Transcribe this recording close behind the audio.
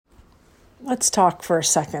Let's talk for a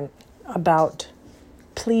second about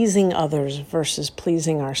pleasing others versus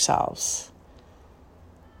pleasing ourselves.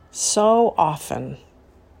 So often,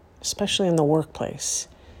 especially in the workplace,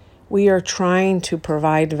 we are trying to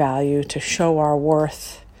provide value, to show our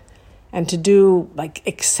worth, and to do like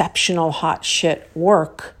exceptional hot shit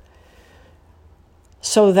work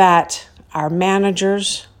so that our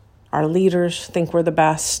managers, our leaders think we're the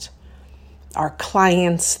best, our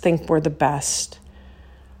clients think we're the best,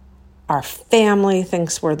 our family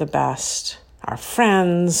thinks we're the best, our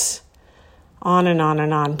friends, on and on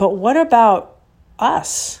and on. But what about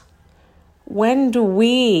us? When do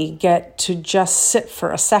we get to just sit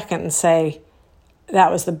for a second and say,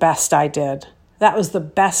 that was the best I did? That was the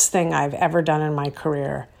best thing I've ever done in my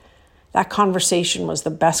career. That conversation was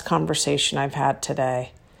the best conversation I've had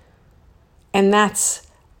today. And that's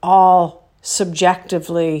all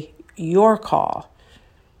subjectively your call.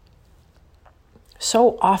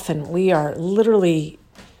 So often we are literally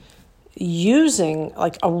using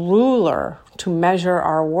like a ruler to measure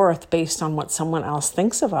our worth based on what someone else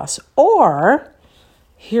thinks of us. Or,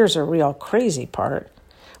 here's a real crazy part,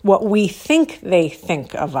 what we think they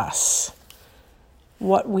think of us.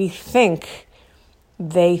 What we think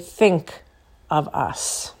they think of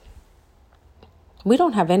us. We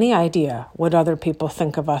don't have any idea what other people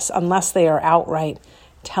think of us unless they are outright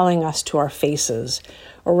telling us to our faces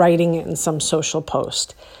or writing it in some social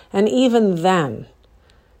post. And even then,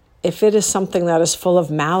 if it is something that is full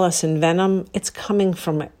of malice and venom, it's coming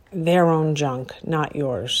from their own junk, not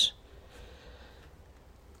yours.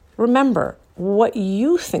 Remember, what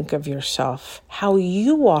you think of yourself, how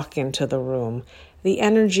you walk into the room, the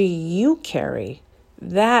energy you carry,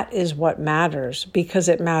 that is what matters because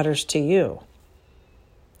it matters to you,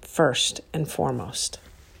 first and foremost.